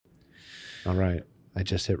All right. I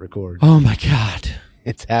just hit record. Oh my God.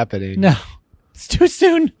 It's happening. No, it's too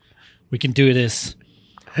soon. We can do this.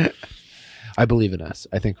 I believe in us.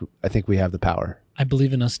 I think we have the power. I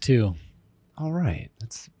believe in us too. All right.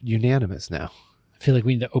 That's unanimous now. I feel like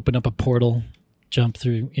we need to open up a portal, jump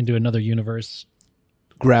through into another universe,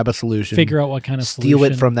 grab a solution, figure out what kind of steal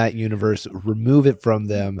solution. it from that universe, remove it from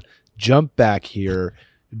them, jump back here,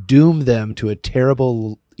 doom them to a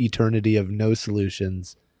terrible eternity of no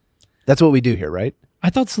solutions. That's what we do here, right? I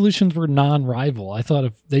thought solutions were non-rival. I thought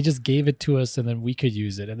if they just gave it to us and then we could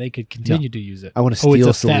use it and they could continue to use it. I want to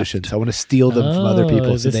steal solutions. Theft. I want to steal them from other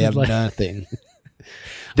people so they have nothing.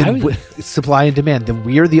 Then supply and demand. Then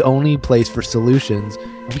we are the only place for solutions.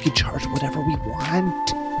 And we can charge whatever we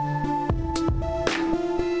want.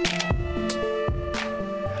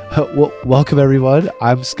 Well, welcome everyone.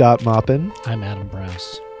 I'm Scott Maupin. I'm Adam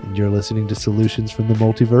Brous. And you're listening to Solutions from the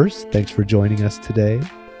Multiverse. Thanks for joining us today.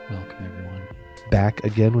 Welcome everyone. Back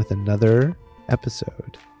again with another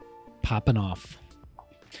episode. Popping off.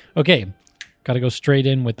 Okay. Got to go straight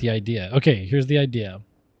in with the idea. Okay, here's the idea.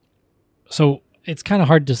 So it's kind of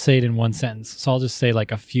hard to say it in one sentence. So I'll just say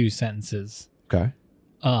like a few sentences. Okay.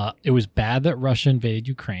 It was bad that Russia invaded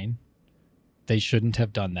Ukraine. They shouldn't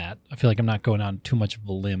have done that. I feel like I'm not going on too much of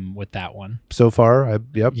a limb with that one. So far,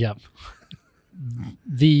 yep.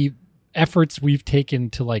 The efforts we've taken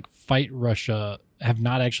to like fight Russia have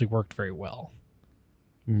not actually worked very well.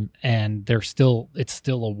 And it's still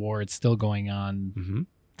a war. It's still going on. Mm-hmm.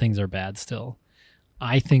 Things are bad still.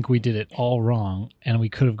 I think we did it all wrong, and we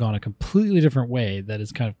could have gone a completely different way that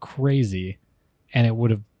is kind of crazy, and it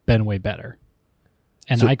would have been way better.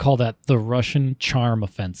 And I call that the Russian charm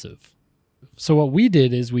offensive. So what we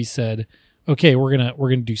did is we said, okay, we're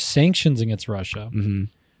gonna do sanctions against Russia. Mm-hmm.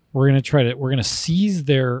 We're gonna seize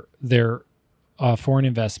their foreign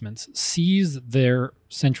investments, seize their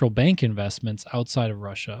central bank investments outside of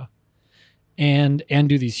Russia, and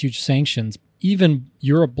do these huge sanctions. Even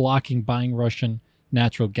Europe blocking buying Russian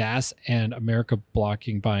natural gas and America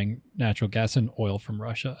blocking buying natural gas and oil from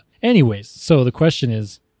Russia. Anyways, so the question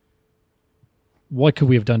is, what could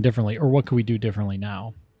we have done differently, or what could we do differently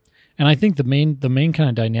now? And I think the main kind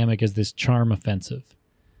of dynamic is this charm offensive.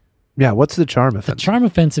 Yeah, what's the charm offensive? The charm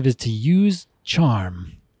offensive is to use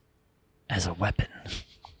charm as a weapon.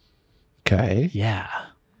 Okay. Yeah.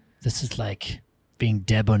 This is like being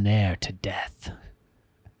debonair to death.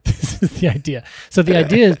 This is the idea. So the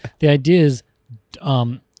idea is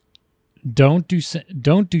don't do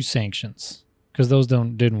sanctions, because those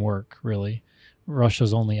didn't work really.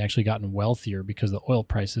 Russia's only actually gotten wealthier because the oil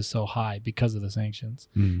price is so high because of the sanctions.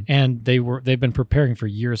 And they've been preparing for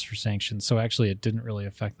years for sanctions, so actually it didn't really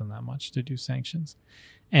affect them that much to do sanctions.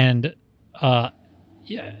 And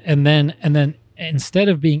and then instead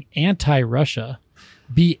of being anti-Russia,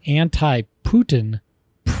 be anti-Putin,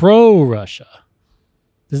 pro-Russia.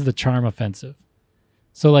 This is the charm offensive.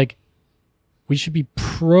 So like we should be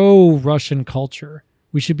pro-Russian culture.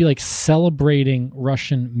 We should be like celebrating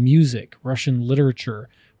Russian music, Russian literature,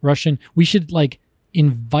 we should like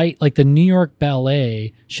invite, like the New York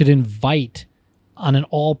Ballet should invite on an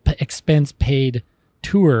all expense paid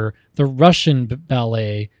tour, the Russian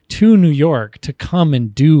ballet to New York to come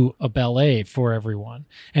and do a ballet for everyone.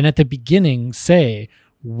 And at the beginning say,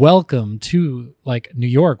 welcome to like New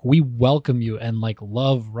York. We welcome you and like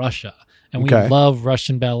love Russia, and we love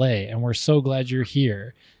Russian ballet, and we're so glad you're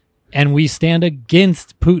here. And we stand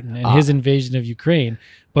against Putin and his invasion of Ukraine,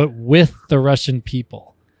 but with the Russian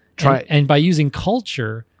people. And by using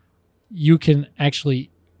culture, you can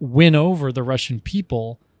actually win over the Russian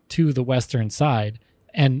people to the Western side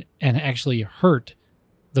and actually hurt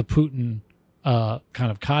the Putin kind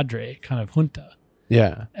of cadre, kind of junta.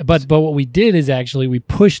 Yeah. But what we did is actually we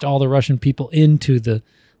pushed all the Russian people into the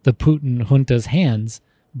Putin junta's hands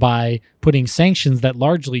by putting sanctions that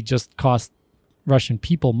largely just cost Russian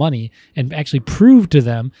people money, and actually prove to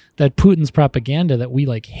them that Putin's propaganda that we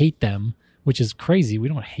like hate them, which is crazy. We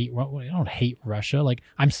don't hate Russia. Like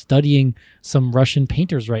I'm studying some Russian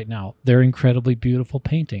painters right now. They're incredibly beautiful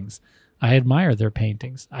paintings. I admire their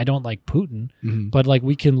paintings. I don't like Putin, but like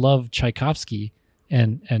we can love Tchaikovsky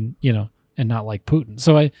and not like Putin.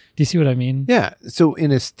 So do you see what I mean? Yeah. So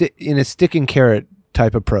in a stick and carrot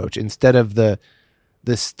type approach, instead of the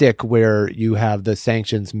stick where you have the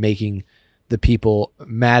sanctions making the people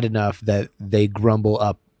mad enough that they grumble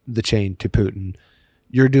up the chain to Putin,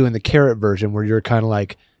 you're doing the carrot version where you're kind of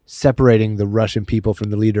like separating the Russian people from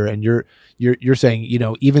the leader, and you're saying,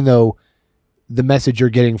 even though the message you're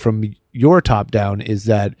getting from your top down is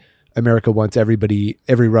that America wants every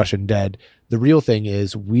Russian dead, the real thing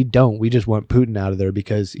is we just want Putin out of there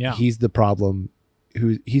because he's the problem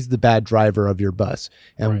he's the bad driver of your bus,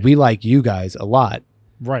 and Right. we like you guys a lot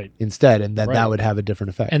Right. instead, and that Right. would have a different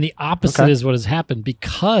effect. And the opposite Okay. is what has happened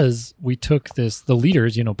because we took the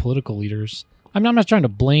leaders, political leaders. I'm not trying to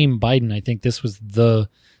blame Biden. I think this was a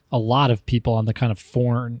lot of people on the kind of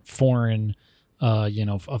foreign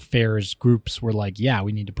affairs groups were like, yeah,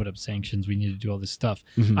 we need to put up sanctions. We need to do all this stuff.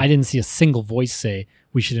 Mhm. I didn't see a single voice say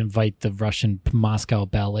we should invite the Russian Moscow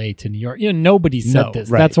Ballet to New York. Nobody said No, this.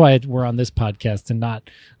 right. That's why we're on this podcast and not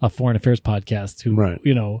a foreign affairs podcast who, Right.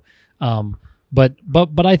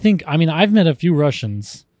 but I think, I've met a few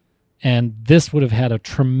Russians, and this would have had a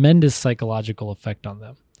tremendous psychological effect on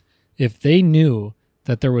them. If they knew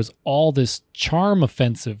that there was all this charm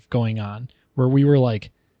offensive going on where we were like,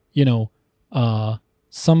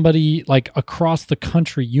 somebody like across the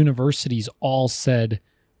country, universities all said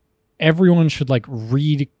everyone should like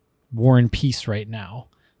read War and Peace right now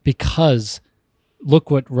because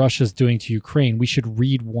look what Russia's doing to Ukraine. We should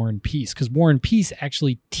read War and Peace because War and Peace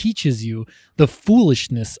actually teaches you the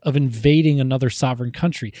foolishness of invading another sovereign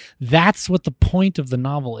country. That's what the point of the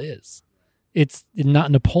novel is. It's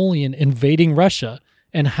not Napoleon invading Russia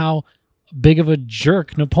and how big of a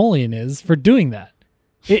jerk Napoleon is for doing that.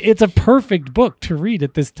 It's a perfect book to read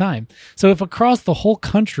at this time. So if across the whole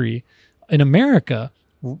country in America,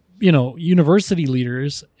 university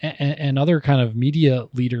leaders and other kind of media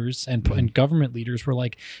leaders and government leaders were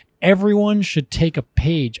like, everyone should take a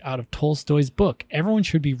page out of Tolstoy's book. Everyone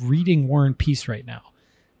should be reading War and Peace right now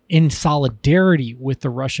in solidarity with the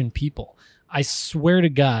Russian people. I swear to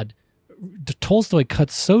God, Tolstoy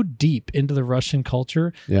cuts so deep into the Russian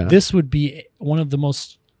culture. Yeah. This would be one of the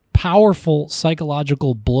most powerful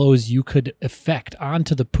psychological blows you could effect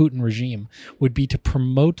onto the Putin regime would be to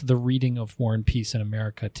promote the reading of War and Peace in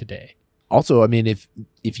America today. Also,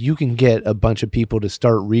 if you can get a bunch of people to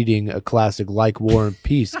start reading a classic like War and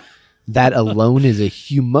Peace, that alone is a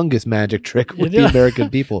humongous magic trick with the American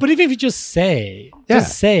people. But even if you just say,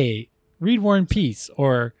 read War and Peace,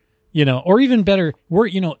 or even better,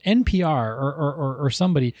 NPR or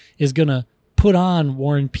somebody is gonna put on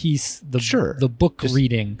War and Peace, the book Just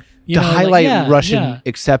reading to highlight Russian yeah.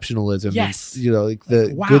 exceptionalism, Yes. and, like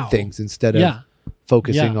the good things instead of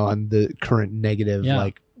focusing on the current negative. Yeah.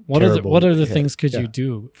 Like what are the yeah. things could Yeah. you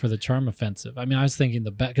do for the charm offensive? I was thinking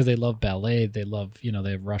because they love ballet, they love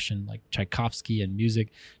they have Russian like Tchaikovsky and music.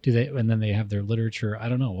 Do they? And then they have their literature. I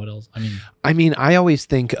don't know what else. I always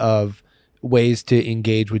think of ways to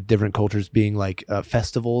engage with different cultures being like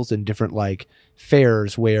festivals and different like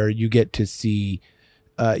fairs where you get to see,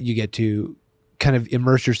 you get to kind of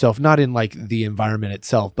immerse yourself, not in like the environment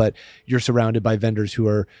itself, but you're surrounded by vendors who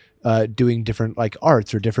are doing different like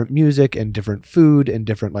arts or different music and different food and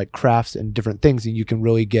different like crafts and different things. And you can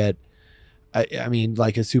really get,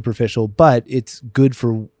 like a superficial, but it's good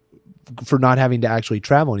for not having to actually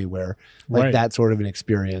travel anywhere, like Right. that sort of an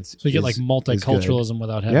experience. So you get like multiculturalism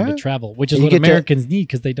without having Yeah. to travel, which is And you what get to- Americans need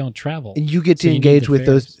because they don't travel. And you get So to you need engage the with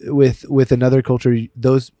fairs. those with another culture.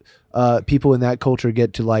 Those people in that culture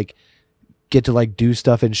get to do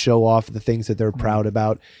stuff and show off the things that they're proud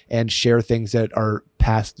about and share things that are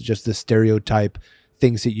past just the stereotype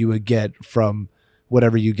things that you would get from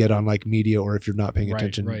whatever you get on like media, or if you're not paying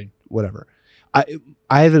attention, Right. whatever.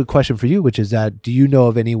 I have a question for you, which is that do you know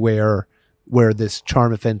of anywhere where this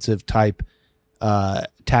charm offensive type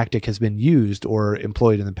tactic has been used or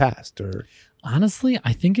employed in the past? Or Honestly,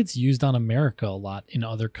 I think it's used on America a lot in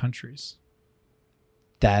other countries.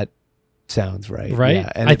 that sounds right. Right?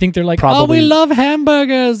 Yeah. And I think they're like, probably- we love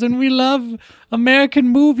hamburgers and we love American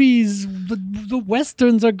movies. The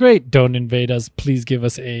Westerns are great. Don't invade us. Please give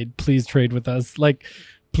us aid. Please trade with us. Like,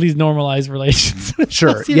 please normalize relations.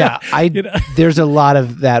 Sure. You know? There's a lot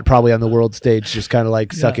of that probably on the world stage, just kind of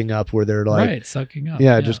like sucking up where they're like, right, sucking up.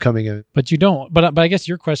 just coming in. But you don't. But I guess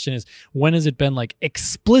your question is, when has it been like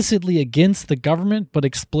explicitly against the government, but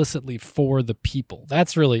explicitly for the people?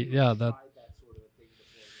 That's really, that's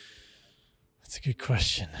a good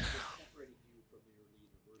question.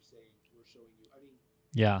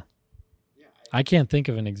 Yeah. I can't think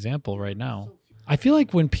of an example right now. I feel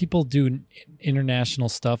like when people do international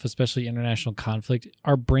stuff, especially international conflict,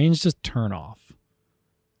 our brains just turn off.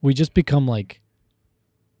 We just become like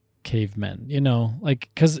cavemen, like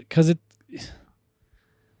because it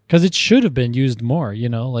should have been used more,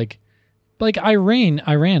 like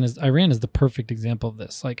Iran is the perfect example of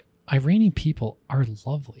this. Like, Iranian people are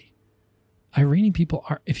lovely.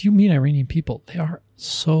 If you meet Iranian people, they are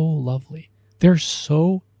so lovely. They're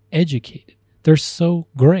so educated. They're so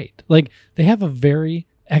great. Like, they have a very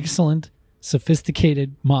excellent,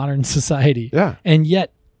 sophisticated, modern society. Yeah. And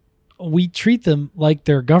yet we treat them like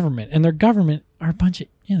their government, and their government are a bunch of,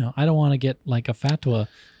 I don't want to get like a fatwa,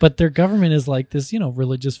 but their government is like this,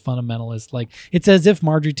 religious fundamentalist. Like it's as if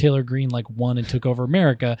Marjorie Taylor Greene like won and took over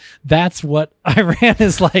America. That's what Iran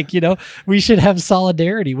is like. We should have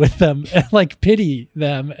solidarity with them and like pity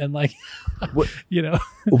them and like,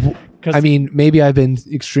 I mean, maybe I've been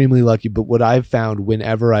extremely lucky, but what I've found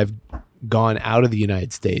whenever I've gone out of the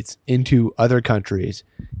United States into other countries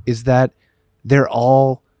is that they're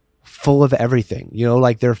all full of everything,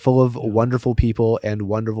 like they're full of wonderful people and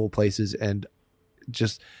wonderful places and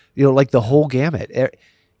just, like the whole gamut.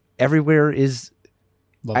 Everywhere is,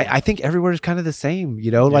 I think everywhere is kind of the same,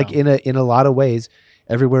 like in a lot of ways,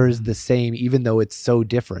 everywhere is the same, even though it's so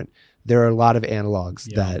different. There are a lot of analogs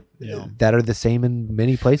that are the same in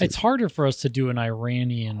many places. It's harder for us to do an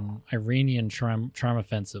Iranian charm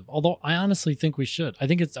offensive, although I honestly think we should. I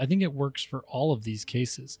think it works for all of these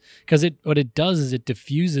cases because what it does is it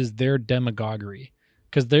diffuses their demagoguery,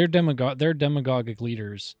 because their demagogic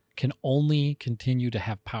leaders can only continue to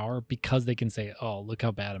have power because they can say, "Oh, look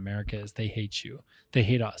how bad America is. They hate you. They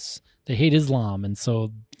hate us. They hate Islam," and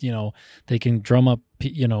so they can drum up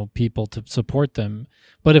people to support them.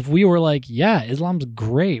 But if we were like, yeah, Islam's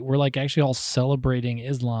great, we're like actually all celebrating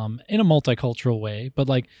Islam in a multicultural way, but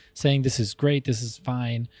like saying this is great, this is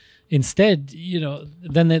fine. Instead,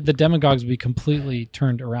 then the demagogues would be completely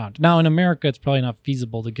turned around. Now in America, it's probably not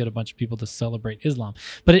feasible to get a bunch of people to celebrate Islam,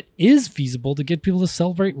 but it is feasible to get people to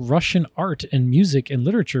celebrate Russian art and music and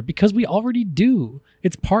literature because we already do.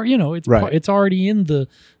 It's part, it's already in the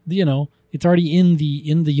it's already in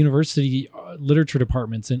the university literature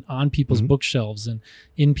departments and on people's bookshelves and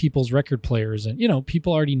in people's record players. And,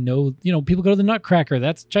 people already know, people go to the Nutcracker.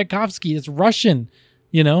 That's Tchaikovsky. It's Russian,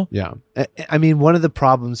 Yeah. I mean, one of the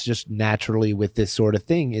problems just naturally with this sort of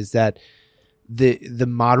thing is that the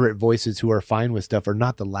moderate voices who are fine with stuff are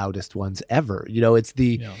not the loudest ones ever. It's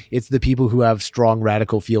the people who have strong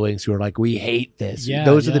radical feelings who are like, we hate this.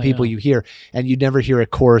 Those are the people you hear. And you never hear a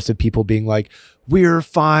chorus of people being like, we're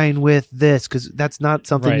fine with this, because that's not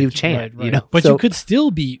something you chant, right. But you could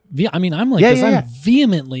still be, I'm like this. I'm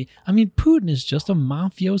vehemently, Putin is just a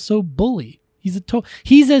mafioso bully.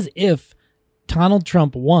 He's as if Donald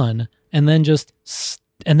Trump won and then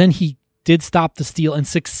he did stop the steal and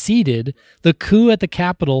succeeded. The coup at the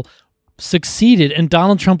Capitol succeeded and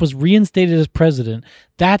Donald Trump was reinstated as president.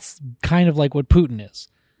 That's kind of like what Putin is.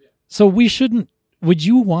 So would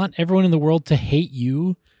you want everyone in the world to hate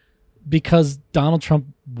you because Donald Trump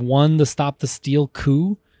won the stop the steal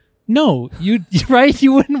coup? No, right?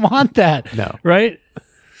 You wouldn't want that. No. Right?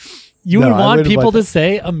 You would want people to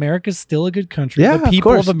say America's still a good country. Yeah, the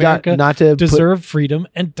people of America not to deserve freedom,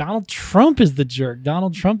 and Donald Trump is the jerk.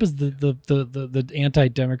 Donald Trump is the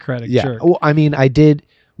anti-democratic jerk. Well, I did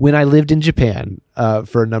when I lived in Japan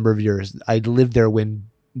for a number of years. I lived there when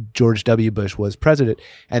George W. Bush was president,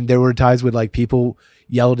 and there were times when like people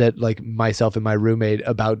yelled at like myself and my roommate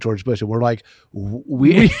about George Bush, and we're like,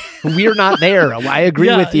 we're not there. I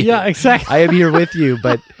agree with you. Yeah, exactly. I am here with you,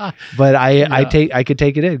 but I could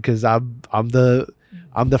take it in because I'm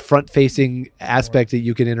the front facing aspect that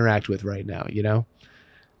you can interact with right now,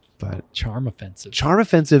 But charm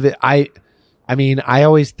offensive. I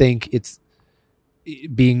always think it's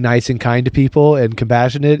being nice and kind to people and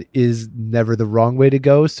compassionate is never the wrong way to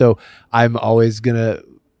go. So I'm always gonna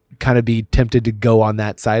kind of be tempted to go on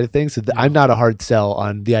that side of things. So I'm not a hard sell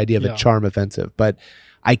on the idea of a charm offensive, but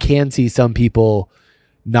I can see some people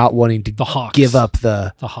not wanting to give up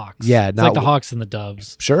the Hawks. Yeah. It's like the Hawks and the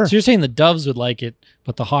Doves. Sure. So you're saying the Doves would like it,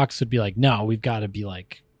 but the Hawks would be like, no, we've got to be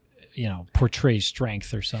like, portray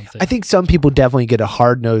strength or something. I think some people definitely get a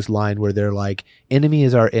hard-nosed line where they're like, enemy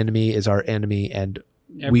is our enemy, and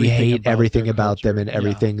we hate everything about them and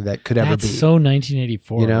everything that could ever be. That's so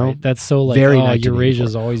 1984, right? That's so like, very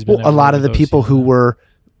Eurasia's always been. Well, a lot of the people who were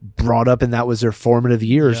brought up and that was their formative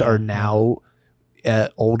years are now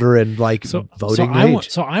older and like voting age.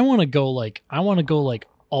 So I want to go like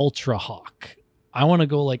ultra hawk. I want to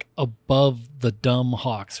go like above the dumb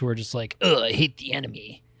hawks who are just like, I hate the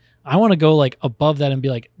enemy. I want to go like above that and be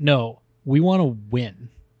like, no, we want to win.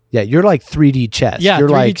 Yeah, you're like 3D chess. Yeah, you're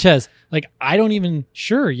 3D like chess. Like, I don't even,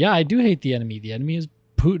 I do hate the enemy. The enemy is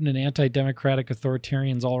Putin and anti-democratic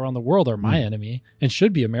authoritarians all around the world are my enemy and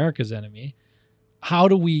should be America's enemy. How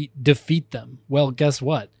do we defeat them? Well, guess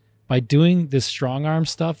what? By doing this strong arm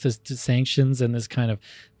stuff, this sanctions and this kind of,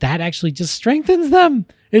 that actually just strengthens them.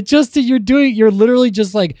 You're literally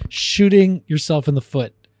just like shooting yourself in the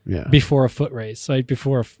foot before a foot race, right?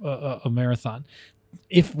 Before a marathon.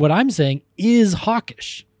 If what I'm saying is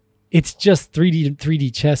hawkish, it's just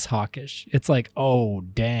 3D chess hawkish. It's like, oh,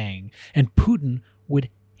 dang. And Putin would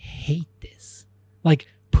hate this. Like,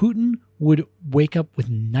 Putin would wake up with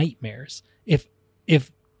nightmares if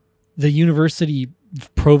the university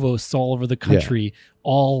provosts all over the country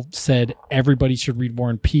all said everybody should read War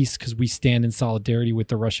and Peace because we stand in solidarity with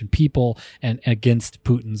the Russian people and against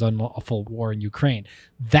Putin's unlawful war in Ukraine.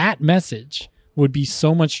 That message would be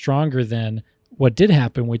so much stronger than what did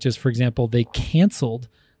happen, which is, for example, they canceled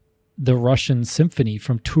the Russian symphony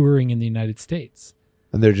from touring in the United States.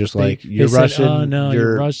 And they're just like, you're Russian. Oh no,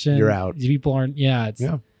 you're Russian. You're out. People aren't. Yeah.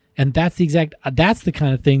 And that's the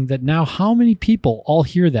kind of thing that now how many people all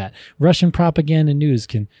hear that Russian propaganda news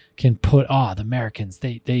can put, the Americans,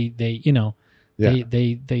 they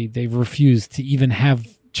refuse to even have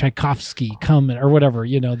Tchaikovsky come or whatever,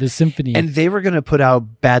 the symphony. And they were going to put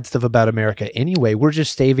out bad stuff about America anyway. We're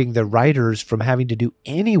just saving the writers from having to do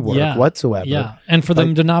any work whatsoever. Yeah. And for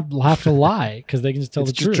them to not have to lie because they can just tell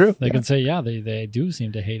the truth. True. They can say, they do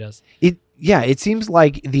seem to hate us. It seems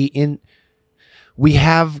like we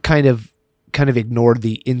have kind of ignored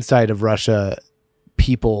the inside of Russia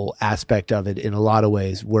people aspect of it in a lot of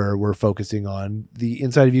ways, where we're focusing on the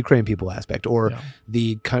inside of Ukraine people aspect, or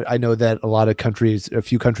I know that a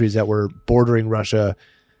few countries that were bordering Russia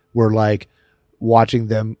were like watching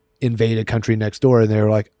them invade a country next door, and they were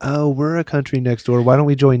like, oh, we're a country next door, why don't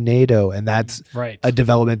we join NATO? And that's a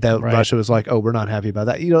development that Russia was like, oh, we're not happy about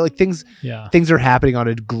that. Like things are happening on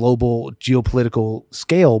a global geopolitical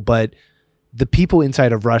scale, but the people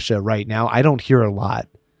inside of Russia right now, I don't hear a lot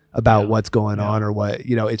about what's going on or what,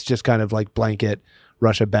 it's just kind of like blanket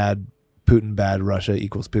Russia bad, Putin bad, Russia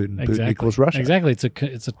equals Putin, Putin equals Russia. Exactly.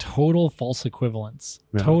 It's a total false equivalence.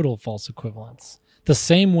 Yeah. Total false equivalence. The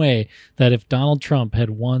same way that if Donald Trump had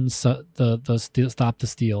won the Stop the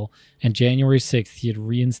Steal and January 6th, he had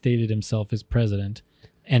reinstated himself as president,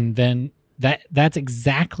 and then that's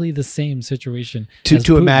exactly the same situation.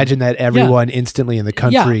 To imagine that everyone instantly in the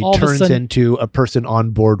country turns into a person on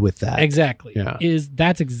board with that. Exactly. Yeah.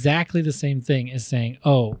 That's exactly the same thing as saying,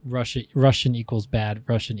 oh, Russian equals bad,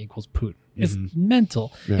 Russian equals Putin. It's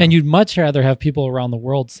mental. Yeah. And you'd much rather have people around the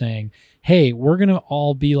world saying, hey, we're going to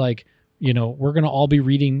all be like, we're going to all be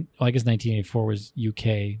reading, I guess 1984 was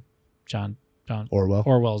UK, John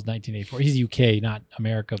Orwell's 1984. He's UK, not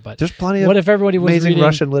America, but there's plenty of if everybody was amazing reading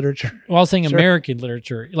Russian literature. Well, I was saying American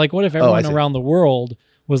literature. Like, what if everyone around the world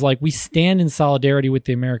was like, we stand in solidarity with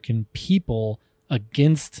the American people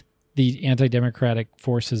against the anti-democratic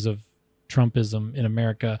forces of Trumpism in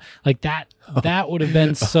America? Like that would have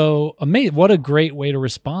been so amazing. What a great way to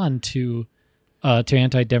respond to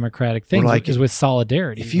anti-democratic things, is with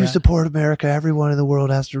solidarity. If you support America, everyone in the world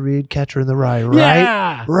has to read Catcher in the Rye,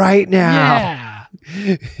 right? Right now. Yeah.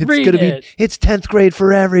 It's 10th grade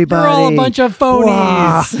for everybody. You're all a bunch of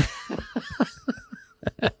phonies.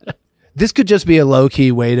 Wow. This could just be a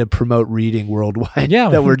low-key way to promote reading worldwide. Yeah.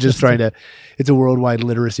 That we're just trying to, it's a worldwide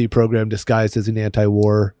literacy program disguised as an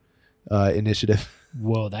anti-war initiative.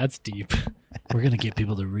 Whoa, that's deep. We're going to get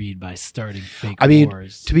people to read by starting fake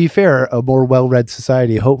wars. To be fair, a more well-read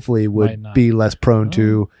society hopefully would be less prone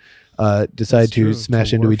to decide to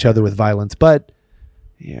smash into each other with violence. But,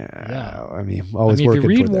 always working if you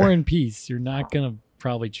read War and Peace, you're not going to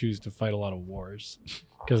probably choose to fight a lot of wars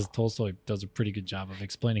because Tolstoy does a pretty good job of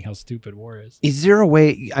explaining how stupid war is. Is there a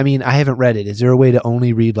way, I haven't read it. Is there a way to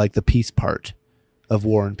only read like the peace part of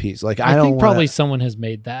War and Peace? Like I think probably someone has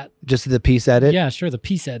made that. Just the peace edit? Yeah, sure. The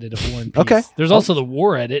peace edit of War and Peace. Okay. There's also the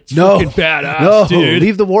war edit. It's freaking badass, dude.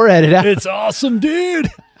 Leave the war edit out. It's awesome, dude.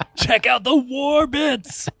 Check out the war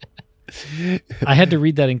bits. I had to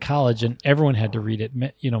read that in college, and everyone had to read it,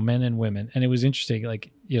 men and women. And it was interesting,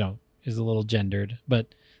 is a little gendered,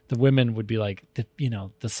 but the women would be like, the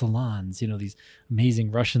salons, these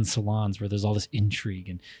amazing Russian salons where there's all this intrigue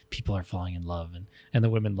and people are falling in love. And the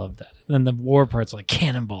women loved that. And then the war parts are like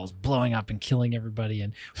cannonballs blowing up and killing everybody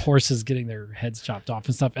and horses getting their heads chopped off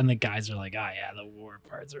and stuff. And the guys are like, the war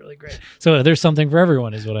parts are really great. So there's something for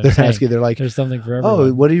everyone is what I'm saying. They're like, there's something for everyone.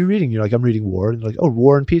 Oh, what are you reading? You're like, I'm reading War. And they're like, oh,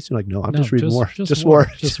 War and Peace. And you're like, no, I'm just reading War. Just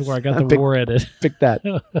War. Just War. I got the war edit. Pick that.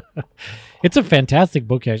 It's a fantastic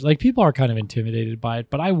book, actually. Like, people are kind of intimidated by it,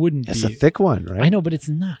 but I wouldn't be. It's a thick one, right? I know, but it's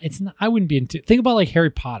not. I wouldn't be think about like Harry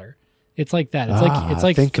Potter. It's like that. It's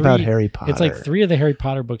like think about Harry Potter. It's like 3 of the Harry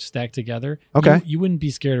Potter books stacked together. Okay. You wouldn't be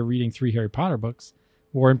scared of reading 3 Harry Potter books.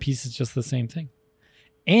 War and Peace is just the same thing.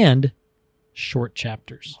 And short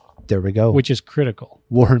chapters. There we go. Which is critical.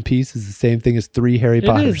 War and Peace is the same thing as 3 Harry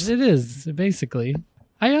Potters. It is, basically.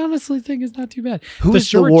 I honestly think it's not too bad. Who is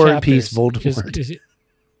the War and Peace Voldemort?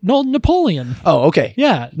 No, Napoleon. Oh, okay.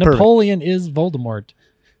 Yeah, Napoleon is Voldemort.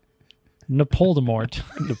 Napoldemort.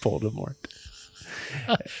 Napoldemort.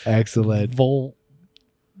 Excellent.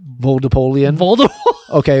 Voldapolian.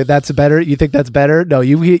 Okay, that's better. You think that's better? No,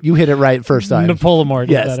 you hit it right first time. Napoleon.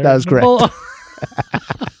 Yes, that was correct.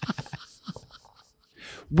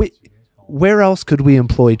 Where else could we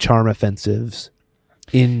employ charm offensives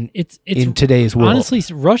in today's world? Honestly,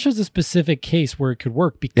 Russia's a specific case where it could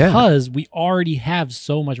work because we already have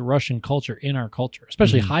so much Russian culture in our culture,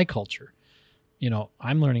 especially high culture.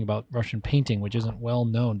 I'm learning about Russian painting, which isn't well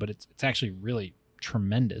known, but it's actually really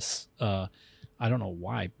tremendous. I don't know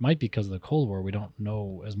why. It might be because of the Cold War. We don't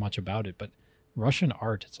know as much about it, but Russian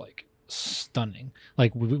art, it's like stunning.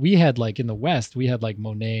 Like we had like in the West, we had like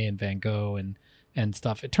Monet and Van Gogh and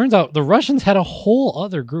stuff. It turns out the Russians had a whole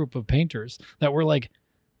other group of painters that were like,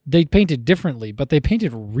 they painted differently, but they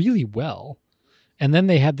painted really well. And then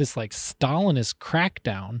they had this like Stalinist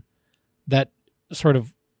crackdown that sort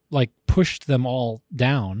of like pushed them all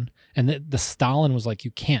down. And the Stalin was like,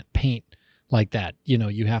 you can't paint like that.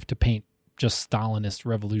 You have to paint just Stalinist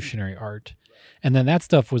revolutionary art. And then that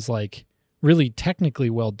stuff was like really technically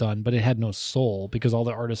well done, but it had no soul because all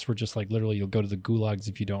the artists were just like, literally, you'll go to the gulags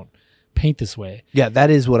if you don't paint this way. Yeah, that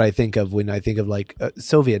is what I think of when I think of like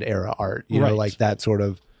Soviet era art, you know, like that sort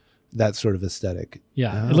of aesthetic.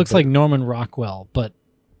 Yeah, it looks like Norman Rockwell, but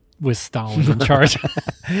with Stalin in charge.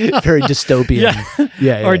 Very dystopian.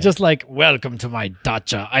 Yeah. Or just like, welcome to my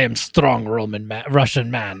dacha. I am strong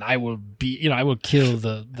Russian man. I will be, I will kill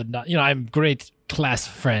I'm great class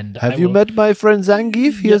friend. Have you met my friend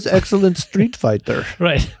Zangief? He is excellent street fighter.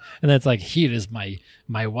 Right. And that's like, here is my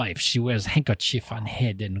wife. She wears handkerchief on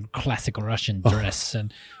head and classic Russian dress,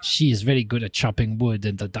 and she is very good at chopping wood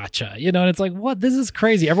in the dacha. And it's like, what? This is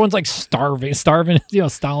crazy. Everyone's like starving.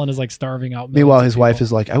 Stalin is like starving out. Meanwhile, his wife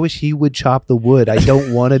is like, I wish he would chop the wood. I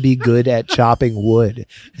don't want to be good at chopping wood.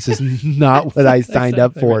 This is not what I signed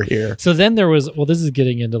up for here. So then there was, this is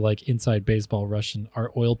getting into like inside baseball Russian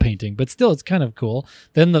art, oil painting, but still it's kind of cool.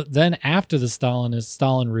 Then after the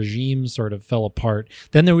Stalin regime sort of fell apart,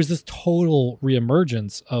 then there was this total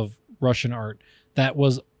reemergence of Russian art that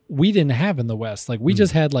we didn't have in the West. Like we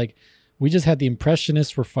just had the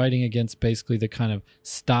Impressionists were fighting against basically the kind of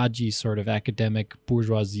stodgy sort of academic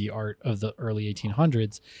bourgeoisie art of the early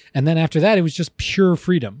 1800s. And then after that, it was just pure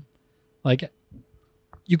freedom. Like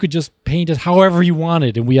you could just paint it however you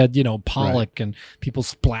wanted. And we had, Pollock and people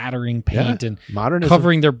splattering paint and modernism,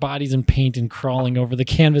 covering their bodies in paint and crawling over the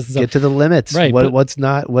canvas. And stuff. Get to the limits. Right.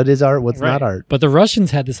 What is art? What's not art? But the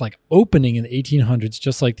Russians had this like opening in the 1800s,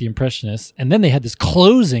 just like the Impressionists. And then they had this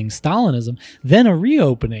closing, Stalinism, then a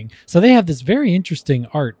reopening. So they have this very interesting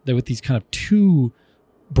art that with these kind of two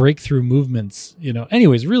breakthrough movements,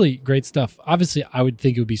 anyways, really great stuff. Obviously, I would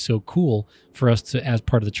think it would be so cool for us to, as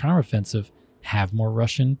part of the Charm Offensive, have more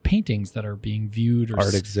Russian paintings that are being viewed or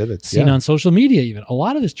art exhibits seen on social media. Even a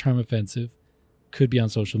lot of this Charm Offensive could be on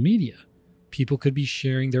social media. People could be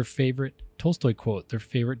sharing their favorite Tolstoy quote, their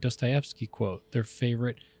favorite Dostoevsky quote, their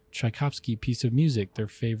favorite Tchaikovsky piece of music, their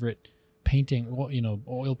favorite painting,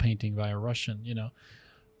 oil painting by a Russian.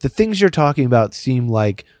 The things you're talking about seem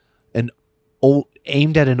like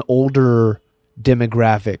aimed at an older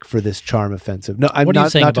demographic for this Charm Offensive. No, I'm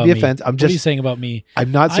not to be offensive. What are you saying about me?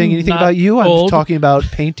 I'm not saying anything about you. I'm talking about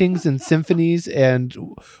paintings and symphonies and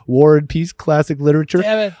war and peace classic literature.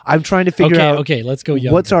 Damn it. I'm trying to figure out. Okay, let's go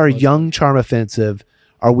younger. What's our young Charm Offensive?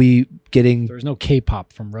 Are we getting? There's no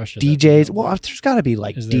K-pop from Russia. DJs. Well, there's got to be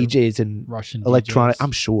like DJs and Russian electronic. DJs?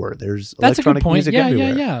 I'm sure there's That's electronic a good point. music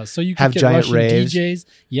everywhere. Yeah. So you have could get giant Russian raves. DJs.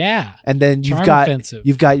 Yeah. And then you've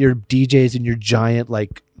got your DJs and your giant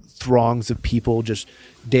like throngs of people just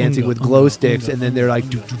dancing with glow sticks, and then they're like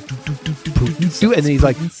do, and then he's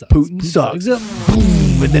like Putin sucks.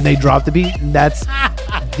 Boom, and then they drop the beat, and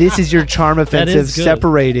this is your Charm Offensive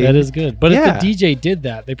separating. That is good. But if the DJ did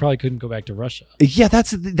that, they probably couldn't go back to Russia. Yeah,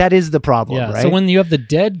 that is the problem, right? So when you have the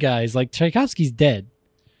dead guys, like Tchaikovsky's dead,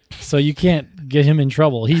 so you can't get him in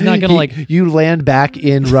trouble. He's not gonna you land back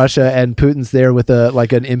in Russia, and Putin's there with an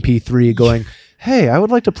MP3 going, hey, I would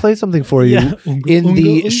like to play something for you in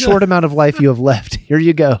the short amount of life you have left. Here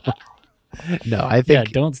you go. No, I think...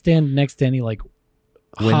 Yeah, don't stand next to any,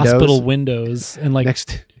 hospital windows and,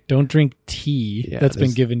 don't drink tea that's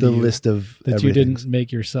been given to you. The list of that you didn't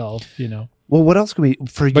make yourself, Well, what else can we...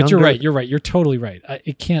 But you're right. You're totally right.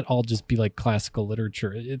 It can't all just be, classical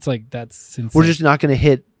literature. It's that's insane. We're just not going to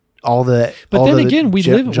hit all the... But then again, we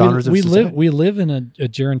live in a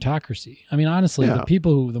gerontocracy. I mean, honestly,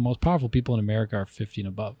 the most powerful people in America are 50 and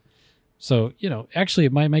above. So, actually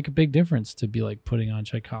it might make a big difference to be putting on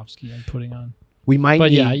Tchaikovsky and putting on...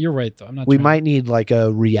 you're right though. We might need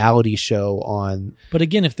a reality show on... But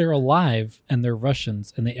again, if they're alive and they're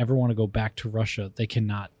Russians and they ever want to go back to Russia, they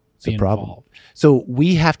cannot be involved. So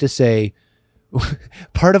we have to say,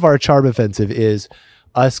 part of our charm offensive is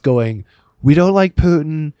us going, we don't like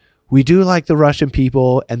Putin, we do like the Russian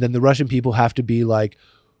people, and then the Russian people have to be like,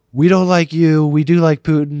 we don't like you, we do like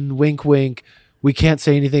Putin, wink wink, we can't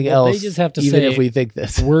say anything else. They just have to even say, if we think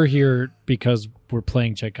this. We're here because we're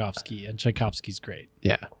playing Tchaikovsky, and Tchaikovsky's great.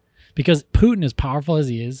 Yeah. Because Putin, as powerful as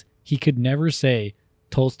he is, he could never say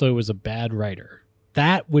Tolstoy was a bad writer.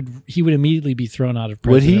 He would immediately be thrown out of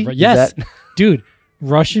prison. Would he? Yes. Dude,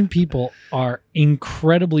 Russian people are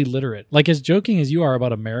incredibly literate. Like, as joking as you are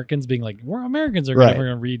about Americans being like, we're Americans are never going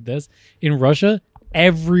to read this. In Russia,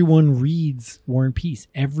 everyone reads War and Peace.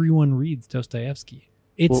 Everyone reads Dostoevsky.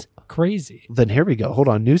 It's crazy. Then here we go. Hold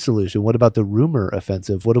on. New solution. What about the rumor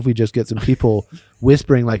offensive? What if we just get some people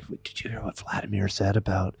whispering like, did you hear what Vladimir said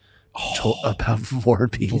about War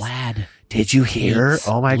and Peace? Vlad. Did you hear?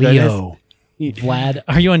 Oh my Leo. goodness. Vlad.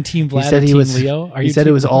 Are you on Team Vlad He said or he Team was, Leo? He said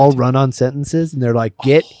it was all run-on sentences, and they're like,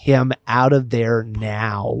 get him out of there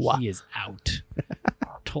now. He is out.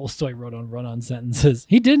 Tolstoy wrote on run-on sentences.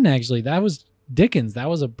 He didn't actually. That was Dickens. That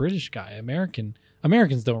was a British guy.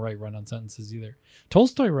 Americans don't write run-on sentences either.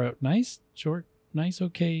 Tolstoy wrote nice, short, nice,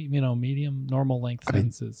 okay, medium, normal length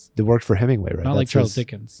sentences. It worked for Hemingway, right? Not like Charles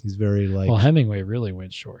Dickens. He's very like... Well, Hemingway really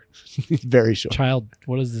went short. He's very short.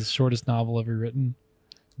 What is the shortest novel ever written?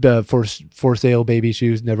 The For Sale Baby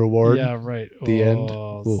Shoes Never Worn. Yeah, right. The end.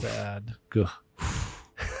 Oof. Sad.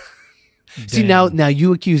 See, now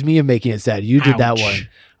you accuse me of making it sad. You did that one.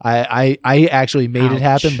 I actually made it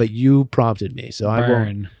happen, but you prompted me, so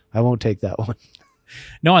I won't take that one.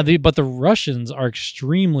 No, but the Russians are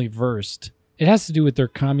extremely versed. It has to do with their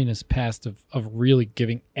communist past of really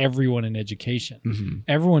giving everyone an education. Mm-hmm.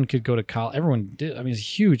 Everyone could go to college. Everyone did. I mean, it's a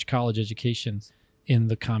huge college education in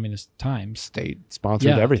the communist times. State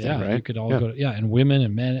sponsored everything, right? You could all go to, and women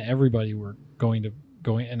and men, everybody were going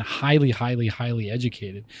and highly, highly, highly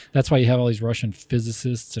educated. That's why you have all these Russian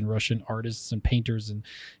physicists and Russian artists and painters and,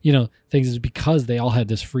 things, is because they all had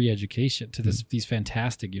this free education to these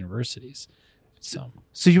fantastic universities. So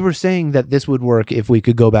you were saying that this would work if we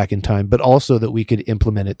could go back in time, but also that we could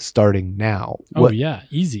implement it starting now.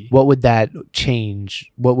 Easy. What would that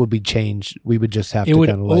change? What would be changed? We would just have to kind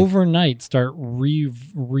of overnight start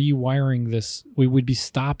rewiring this. We would be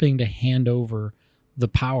stopping to hand over the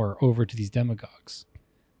power over to these demagogues,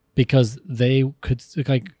 because they could,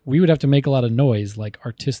 we would have to make a lot of noise, like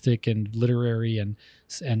artistic and literary and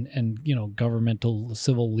governmental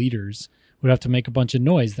civil leaders would have to make a bunch of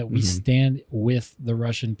noise that we stand with the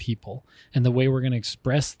Russian people. And the way we're going to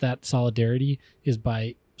express that solidarity is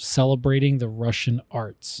by celebrating the Russian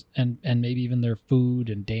arts and maybe even their food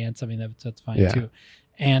and dance. I mean, that's fine too.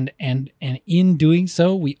 And in doing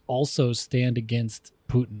so, we also stand against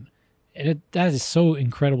Putin. And that is so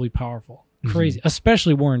incredibly powerful. Crazy.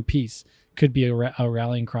 Especially War and Peace could be a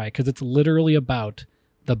rallying cry, because it's literally about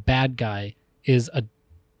the bad guy is a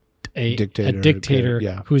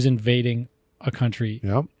dictator who's invading a country.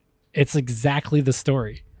 Yep. It's exactly the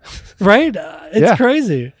story, right? It's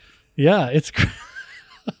crazy. Yeah, it's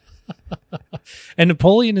and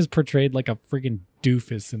Napoleon is portrayed like a freaking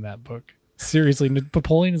doofus in that book. Seriously,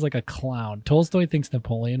 Napoleon is like a clown. Tolstoy thinks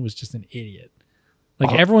Napoleon was just an idiot.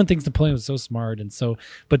 Like, everyone thinks Napoleon was so smart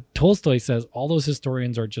but Tolstoy says all those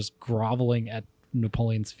historians are just groveling at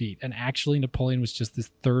Napoleon's feet. And actually Napoleon was just this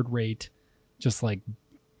third-rate, just like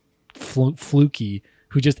fluky,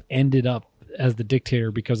 who just ended up as the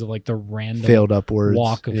dictator because of like the random failed upwards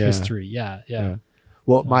walk of history. Yeah.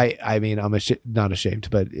 Well, I'm not ashamed,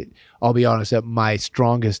 but I'll be honest that my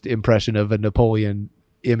strongest impression of a Napoleon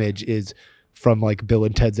image is from like Bill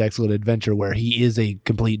and Ted's Excellent Adventure, where he is a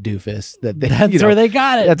complete doofus. That's where they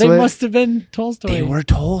got it. They must have been Tolstoy. They were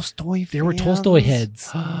Tolstoy. They were Tolstoy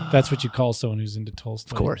heads. That's what you call someone who's into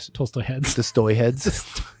Tolstoy. Of course, Tolstoy heads. The Stoy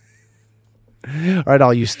heads. All right,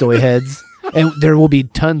 all you Stoy heads, and there will be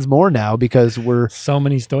tons more now because we're so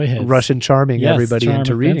many Stoy heads. Russian charming everybody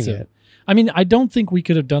into reading it. I mean, I don't think we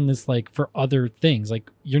could have done this like for other things.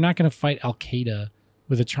 Like, you're not going to fight Al Qaeda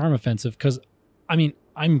with a charm offensive, because, I mean,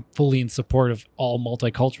 I'm fully in support of all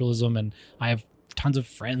multiculturalism, and I have tons of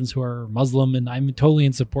friends who are Muslim, and I'm totally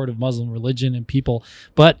in support of Muslim religion and people.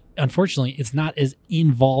 But unfortunately, it's not as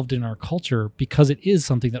involved in our culture, because it is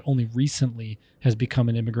something that only recently has become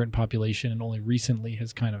an immigrant population and only recently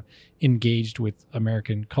has kind of engaged with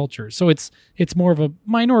American culture. So it's more of a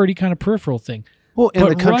minority kind of peripheral thing. Well, and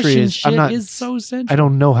the country is so central. I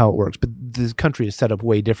don't know how it works, but the country is set up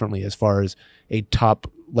way differently as far as a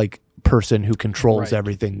top person who controls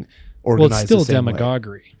everything organized. Well, it's still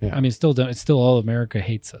demagoguery. Yeah. I mean, it's still all America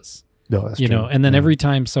hates us. No, that's you true. know, and then every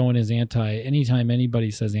time someone is anytime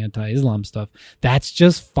anybody says anti-Islam stuff, that's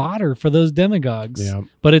just fodder for those demagogues. Yeah.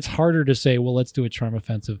 But it's harder to say, well, let's do a charm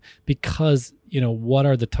offensive because, you know, what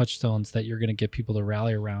are the touchstones that you're going to get people to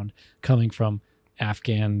rally around coming from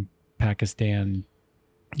Afghan, Pakistan,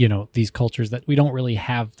 you know, these cultures that we don't really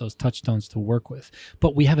have those touchstones to work with.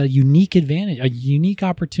 But we have a unique advantage, a unique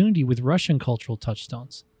opportunity with Russian cultural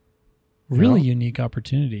touchstones. Really unique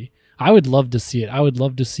opportunity. I would love to see it. I would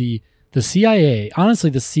love to see the CIA. Honestly,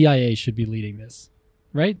 the CIA should be leading this,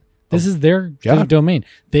 right? This is their domain.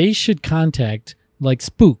 They should contact like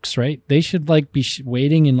spooks, right? They should like be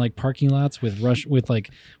waiting in like parking lots with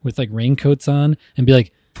raincoats on and be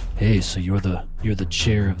like, "Hey, so you're the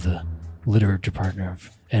chair of the litter department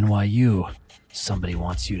of NYU. Somebody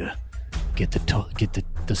wants you to get the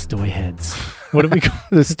stoy heads. What do we call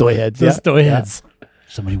the stoy heads? The stoy heads.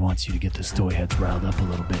 Somebody wants you to get the stoy heads riled up a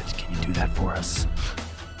little bit. Can you do that for us?"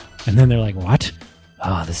 And then they're like, "What?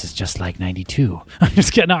 Oh, this is just like 92. I'm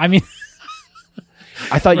just kidding. No, I mean,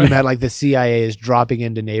 I thought you meant like the CIA is dropping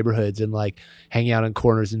into neighborhoods and like hanging out in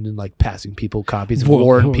corners and then like passing people copies of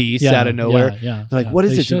War and Peace out of nowhere. Yeah, They're like, what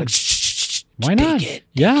is it? Should. Like, shh, why not? Take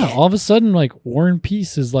it. All of a sudden, like War and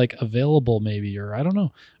Peace is like available, maybe, or I don't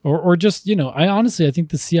know, or just, you know, I think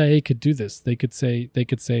the CIA could do this. They could say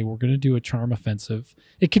we're going to do a charm offensive.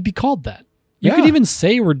 It could be called that. You could even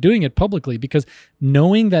say we're doing it publicly because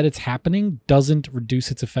knowing that it's happening doesn't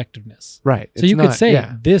reduce its effectiveness. Right. So you could say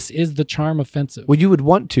this is the charm offensive. Well, you would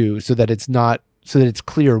want to so that it's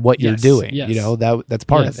clear what you're doing. Yes. You know, that's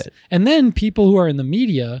part of it. And then people who are in the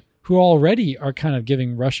media who already are kind of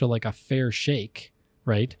giving Russia like a fair shake,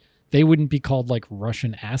 right? They wouldn't be called like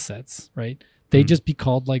Russian assets, right? They'd just be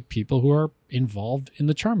called like people who are involved in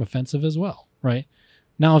the charm offensive as well, right?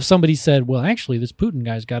 Now, if somebody said, well, actually, this Putin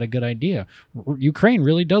guy's got a good idea. Ukraine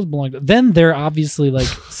really does belong to... Then they're obviously like,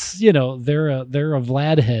 you know, they're a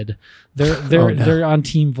Vlad head. They're on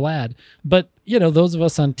Team Vlad. But, you know, those of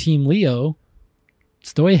us on Team Leo,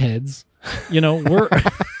 stoy heads, you know, we're...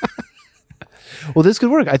 Well, this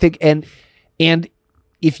could work, I think. And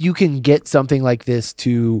if you can get something like this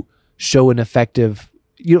to show an effective...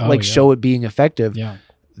 show it being effective,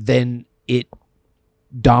 then it...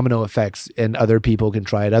 domino effects and other people can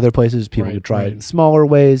try it other places. People can try it in smaller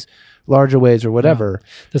ways, larger ways, or whatever.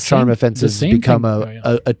 The charm offensives become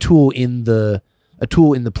a tool in the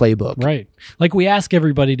playbook. Right. Like we ask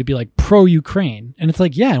everybody to be like pro Ukraine, and it's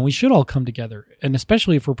like, yeah, and we should all come together. And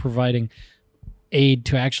especially if we're providing aid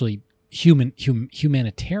to actually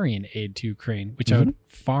humanitarian aid to Ukraine, which I would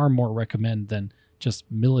far more recommend than just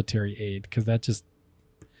military aid, because that just...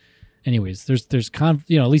 Anyways, there's at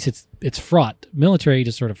least it's fraught. Military aid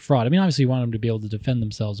is sort of fraught. I mean, obviously you want them to be able to defend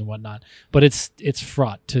themselves and whatnot, but it's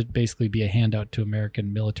fraught to basically be a handout to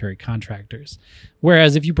American military contractors.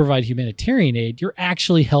 Whereas if you provide humanitarian aid, you're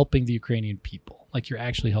actually helping the Ukrainian people. Like you're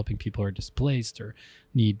actually helping people who are displaced or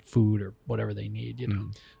need food or whatever they need, you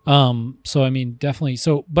know. So I mean, definitely.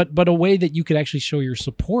 So, but a way that you could actually show your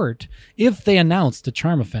support if they announced a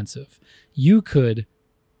charm offensive, you could,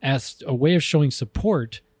 as a way of showing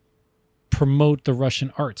support, promote the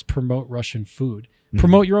Russian arts, promote Russian food,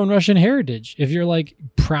 promote your own Russian heritage. If you're like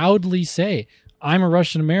proudly say, I'm a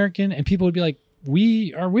Russian American, and people would be like,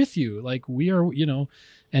 we are with you. Like we are, you know,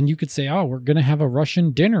 and you could say, oh, we're going to have a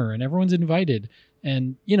Russian dinner and everyone's invited.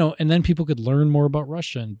 And, you know, and then people could learn more about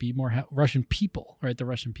Russia and be more Russian people, right? The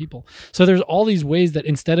Russian people. So there's all these ways that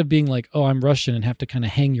instead of being like, oh, I'm Russian and have to kind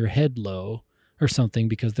of hang your head low or something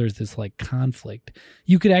because there's this like conflict,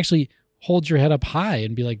 you could actually hold your head up high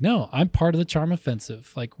and be like, no, I'm part of the charm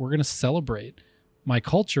offensive. Like, we're going to celebrate my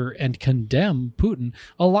culture and condemn Putin.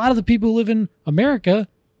 A lot of the people who live in America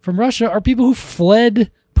from Russia are people who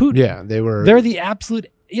fled Putin. Yeah, they're the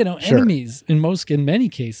absolute, you know, enemies in many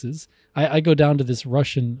cases. I go down to this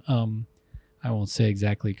Russian, I won't say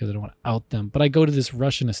exactly because I don't want to out them, but I go to this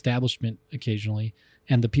Russian establishment occasionally,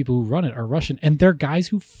 and the people who run it are Russian, and they're guys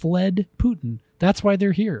who fled Putin. That's why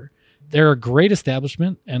they're here. They're a great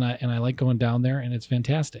establishment, and I like going down there, and it's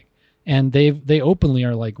fantastic. And they openly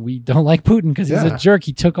are like, we don't like Putin because he's a jerk.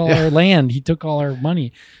 He took all our land. He took all our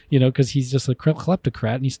money, you know, because he's just a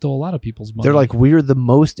kleptocrat and he stole a lot of people's money. They're like, we're the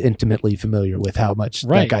most intimately familiar with how much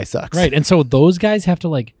that guy sucks. Right. And so those guys have to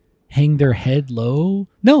like hang their head low.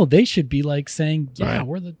 No, they should be like saying,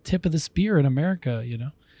 we're the tip of the spear in America, you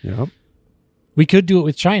know. Yep. We could do it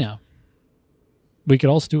with China. We could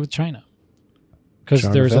also do it with China. Because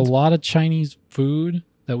there's a lot of Chinese food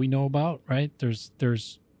that we know about, right?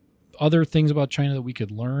 There's other things about China that we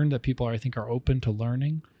could learn that people I think are open to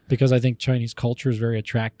learning, because I think Chinese culture is very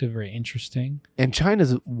attractive, very interesting. And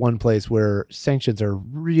China's one place where sanctions are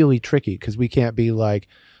really tricky because we can't be like,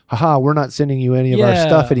 haha, we're not sending you any of our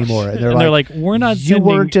stuff anymore. And they're like, we're not you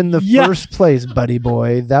weren't in the first place, buddy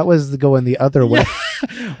boy. That was going the other way.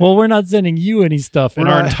 Well, we're not sending you any stuff, and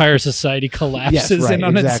our entire society collapses in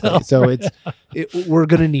on itself. So we're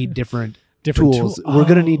going to need different tools. We're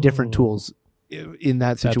going to need different tools in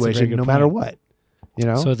that situation, no matter what. You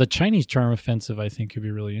know. So the Chinese charm offensive, I think, could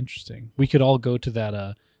be really interesting. We could all go to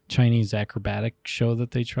that Chinese acrobatic show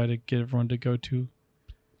that they try to get everyone to go to.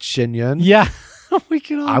 Shenyun. Yeah. We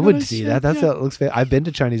can all I would see that. That's how it looks. I've been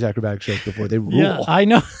to Chinese acrobatic shows before. They rule. Yeah, I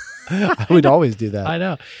know. I would always do that. I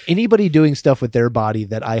know. Anybody doing stuff with their body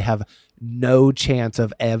that I have no chance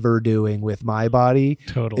of ever doing with my body,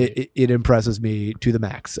 totally, it impresses me to the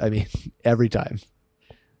max. I mean, every time.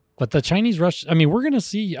 But the Chinese Russia, I mean, we're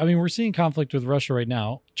seeing conflict with Russia right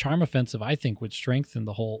now. Charm offensive, I think, would strengthen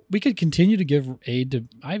the whole. We could continue to give aid to.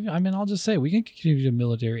 I mean, I'll just say we can continue to give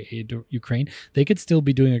military aid to Ukraine. They could still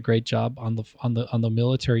be doing a great job on the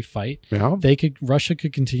military fight. Yeah. Russia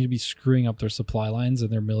could continue to be screwing up their supply lines,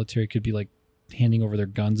 and their military could be like handing over their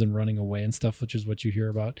guns and running away and stuff, which is what you hear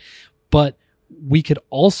about. But we could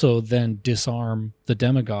also then disarm the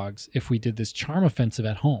demagogues if we did this charm offensive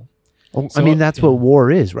at home. Well, so, I mean, that's what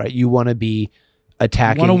war is, right? You want to be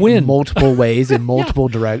attacking in multiple ways in multiple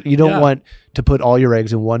directions. You don't want to put all your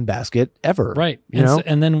eggs in one basket ever. Right.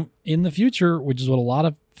 And then in the future, which is what a lot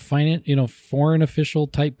of foreign official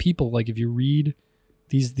type people, like if you read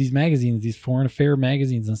these magazines, these foreign affair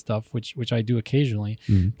magazines and stuff, which I do occasionally,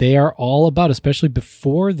 they are all about, especially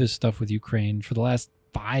before this stuff with Ukraine, for the last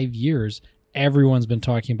 5 years, everyone's been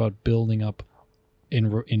talking about building up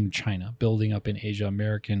in China, building up in Asia,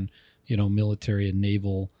 American military and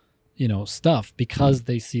naval, stuff, because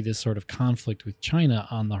they see this sort of conflict with China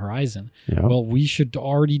on the horizon. Yeah. Well, we should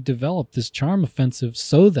already develop this charm offensive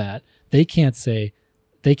so that their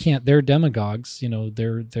demagogues,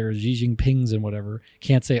 their Xi Jinpings and whatever,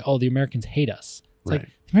 can't say, oh, the Americans hate us. It's like,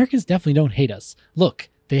 the Americans definitely don't hate us. Look,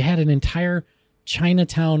 they had an entire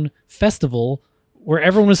Chinatown festival where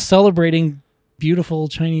everyone was celebrating beautiful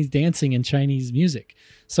Chinese dancing and Chinese music.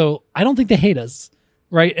 So I don't think they hate us.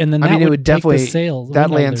 Right. And then it would definitely take the sales.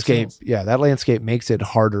 That landscape. Yeah. That landscape makes it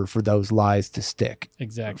harder for those lies to stick.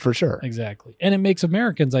 Exactly. For sure. Exactly. And it makes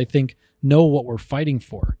Americans, I think, know what we're fighting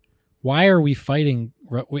for. Why are we fighting?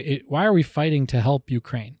 Why are we fighting to help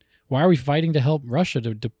Ukraine? Why are we fighting to help Russia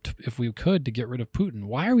to if we could, to get rid of Putin?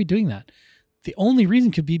 Why are we doing that? The only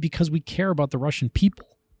reason could be because we care about the Russian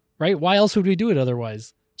people. Right. Why else would we do it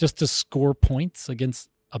otherwise? Just to score points against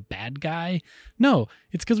a bad guy? No,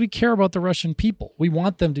 it's because we care about the Russian people. We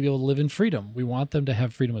want them to be able to live in freedom. We want them to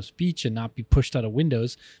have freedom of speech and not be pushed out of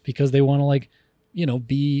windows because they want to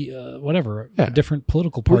be a different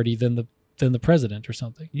political party than the president or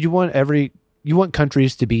something. You want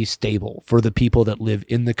countries to be stable for the people that live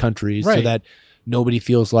in the countries, so that nobody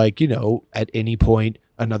feels like, at any point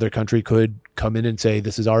another country could come in and say,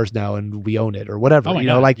 this is ours now and we own it or whatever,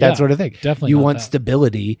 that sort of thing. Definitely. You want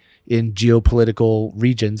stability in geopolitical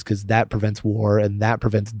regions because that prevents war and that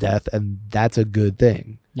prevents death, and that's a good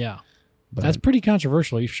thing. Yeah. But that's pretty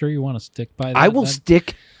controversial. Are you sure you want to stick by that? I will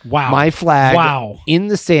stick my flag in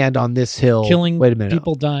the sand on this hill. Killing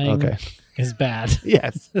people dying is bad.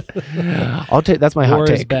 Yes. That's my hot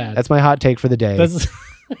take. That's my hot take for the day.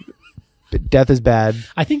 Death is bad.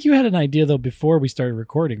 I think you had an idea, though, before we started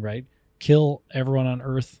recording, right? Kill everyone on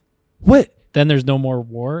Earth. What? Then there's no more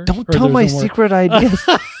war? Don't tell my secret ideas.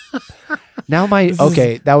 Now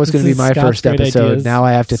that was going to be my first episode. Ideas. Now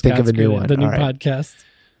I have to think of a new one. The new podcast.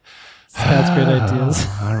 Scott's great ideas.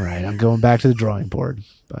 All right. I'm going back to the drawing board.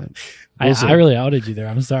 But I really outed you there.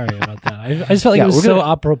 I'm sorry about that. I just felt like it was so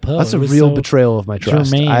apropos. That's a real betrayal of my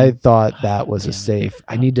trust. Germaine. I thought that was a safe.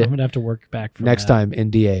 I'm going to have to work back from next time.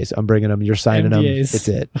 NDAs. I'm bringing them. You're signing NDAs. them. It's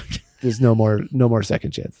it. There's no more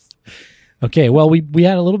second chances. Okay. Well, we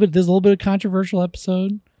had there's a little bit of controversial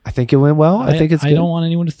episode. I think it went well. I think it's good. I don't want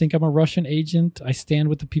anyone to think I'm a Russian agent. I stand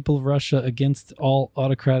with the people of Russia against all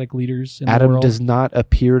autocratic leaders in Adam the world. does not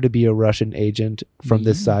appear to be a Russian agent from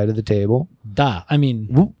this side of the table. I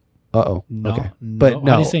mean... Uh-oh. No, okay. But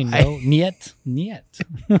no. How do you say no? Niet.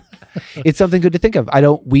 It's something good to think of.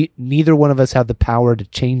 Neither one of us have the power to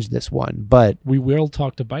change this one, but... We will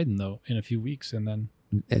talk to Biden, though, in a few weeks, and then...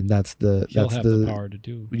 And that's the power to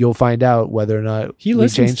do. You'll find out whether or not he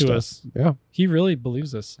listens to us. Yeah, he really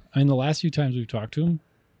believes us. I mean, the last few times we've talked to him,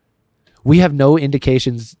 we have no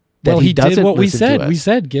indications that he doesn't. Did what we listen said. To us. We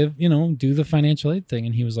said do the financial aid thing,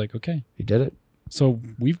 and he was like, okay. He did it. So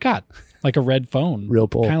we've got like a red phone, real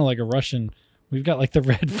pull, kind of like a Russian. We've got like the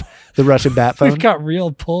Russian bat phone. We've got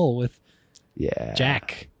real pull with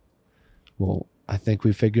Jack. Well, I think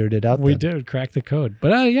we figured it out. We did crack the code.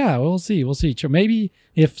 But yeah, we'll see. We'll see. Maybe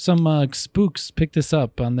if some spooks pick this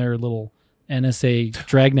up on their little NSA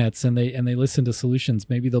dragnets and they listen to Solutions,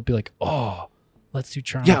 maybe they'll be like, oh, let's do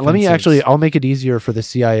charm. Yeah, let me actually, I'll make it easier for the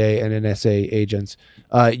CIA and NSA agents.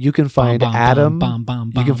 You can find Adam.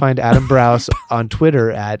 You can find Adam Brous on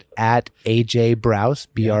Twitter at AJ Brous,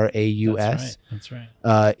 Braus. That's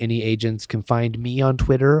right. Any agents can find me on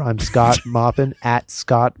Twitter. I'm Scott Maupin at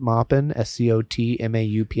Scott Maupin,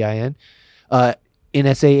 SCOTMAUPIN.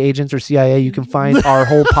 NSA agents or CIA, you can find our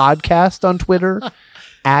whole podcast on Twitter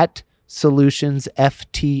at Solutions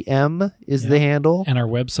FTM is the handle. And our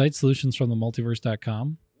website,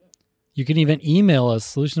 solutionsfromthemultiverse.com. You can even email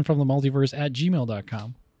us,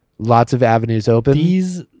 solutionsfromthemultiverse@gmail.com. Lots of avenues open.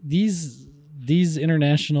 These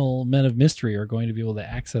international men of mystery are going to be able to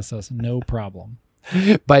access us no problem.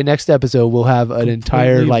 By next episode, we'll have an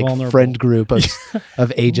entire friend group of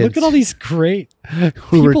agents. Look at all these great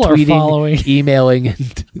who are people tweeting, emailing,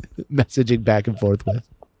 and messaging back and forth with.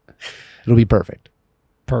 It'll be perfect.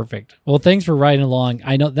 Perfect. Well, thanks for riding along.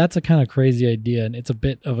 I know that's a kind of crazy idea, and it's a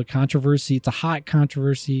bit of a controversy. It's a hot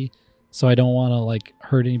controversy, so I don't want to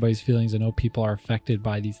hurt anybody's feelings. I know people are affected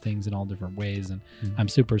by these things in all different ways, and I'm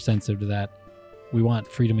super sensitive to that. We want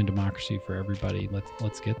freedom and democracy for everybody.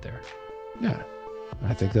 Let's get there. Yeah,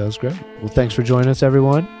 I think that was great. Well, thanks for joining us,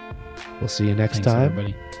 everyone. We'll see you next time.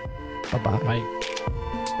 Everybody. Bye-bye. Bye.